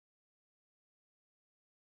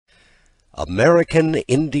American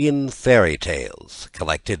Indian Fairy Tales,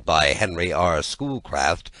 collected by Henry R.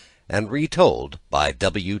 Schoolcraft and retold by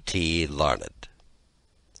W.T. Larned.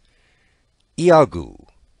 Iagoo,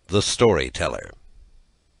 the Storyteller.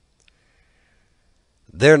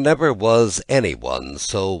 There never was anyone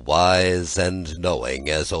so wise and knowing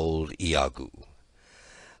as old Iagoo.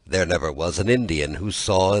 There never was an Indian who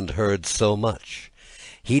saw and heard so much.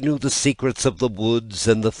 He knew the secrets of the woods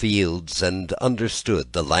and the fields, and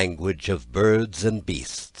understood the language of birds and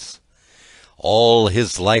beasts. All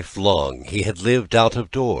his life long he had lived out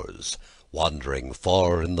of doors, wandering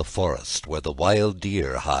far in the forest where the wild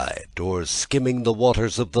deer hide, or skimming the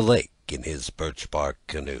waters of the lake in his birch-bark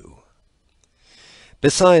canoe.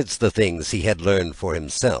 Besides the things he had learned for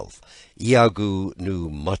himself, Iagoo knew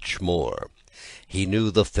much more. He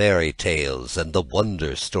knew the fairy tales and the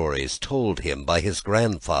wonder stories told him by his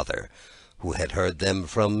grandfather, who had heard them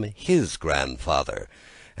from his grandfather,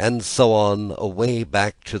 and so on, away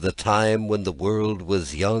back to the time when the world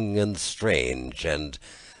was young and strange, and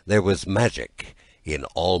there was magic in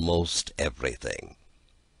almost everything.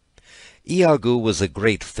 Iagoo was a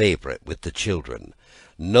great favorite with the children.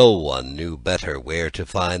 No one knew better where to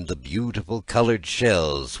find the beautiful colored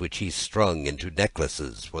shells which he strung into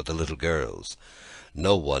necklaces for the little girls.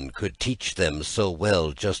 No one could teach them so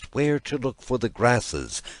well just where to look for the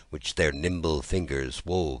grasses which their nimble fingers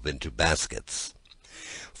wove into baskets.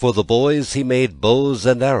 For the boys he made bows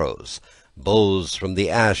and arrows, bows from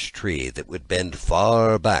the ash tree that would bend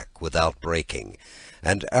far back without breaking,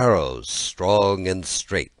 and arrows strong and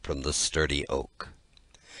straight from the sturdy oak.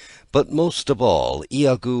 But most of all,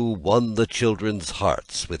 Iagoo won the children's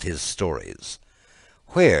hearts with his stories.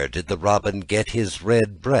 Where did the robin get his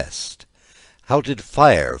red breast? How did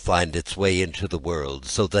fire find its way into the world,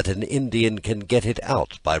 so that an Indian can get it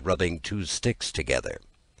out by rubbing two sticks together?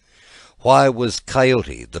 Why was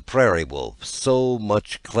Coyote, the prairie wolf, so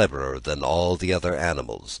much cleverer than all the other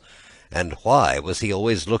animals? And why was he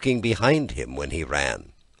always looking behind him when he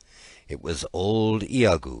ran? It was old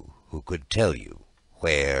Iagoo who could tell you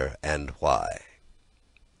where and why.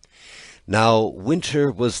 Now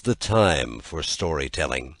winter was the time for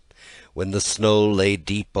storytelling. When the snow lay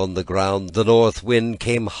deep on the ground, the north wind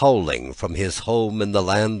came howling from his home in the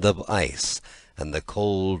land of ice, and the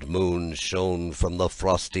cold moon shone from the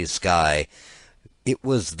frosty sky. It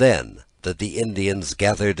was then that the Indians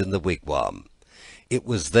gathered in the wigwam. It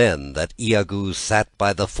was then that Iagoo sat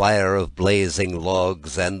by the fire of blazing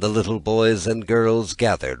logs, and the little boys and girls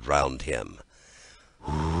gathered round him.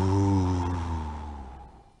 "Ooh,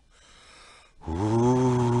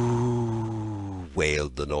 ooh,"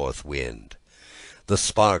 wailed the north wind. The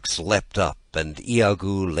sparks leapt up, and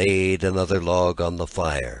Iagoo laid another log on the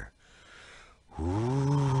fire.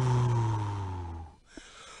 "Ooh,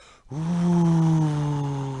 ooh."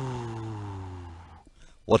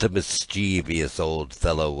 What a mischievous old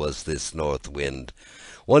fellow was this north wind!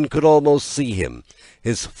 One could almost see him,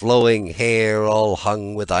 his flowing hair all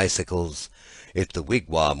hung with icicles. If the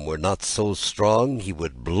wigwam were not so strong, he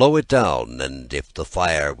would blow it down, and if the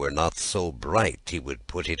fire were not so bright, he would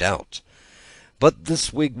put it out. But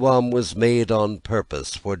this wigwam was made on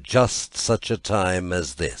purpose for just such a time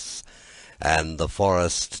as this, and the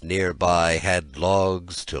forest near by had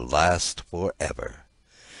logs to last forever.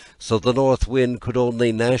 So the north wind could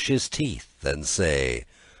only gnash his teeth and say,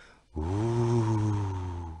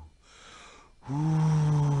 "Ooh, ooh."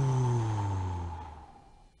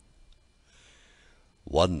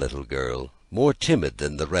 One little girl, more timid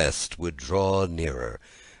than the rest, would draw nearer,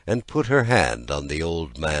 and put her hand on the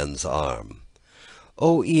old man's arm.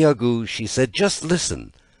 "Oh, Iagoo," she said, "just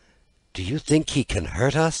listen. Do you think he can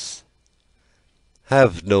hurt us?"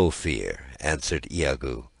 "Have no fear," answered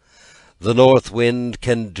Iagoo. "The north wind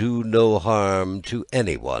can do no harm to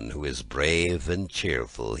anyone who is brave and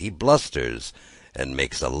cheerful. He blusters and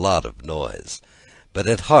makes a lot of noise, but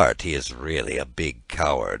at heart he is really a big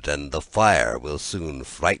coward, and the fire will soon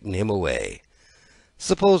frighten him away.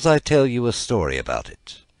 Suppose I tell you a story about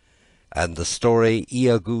it?" And the story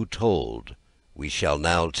Iagoo told we shall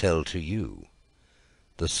now tell to you,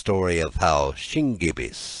 the story of how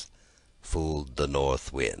Shingebis fooled the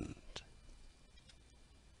north wind.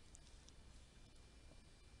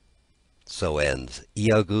 So ends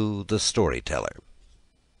Iagoo the Storyteller.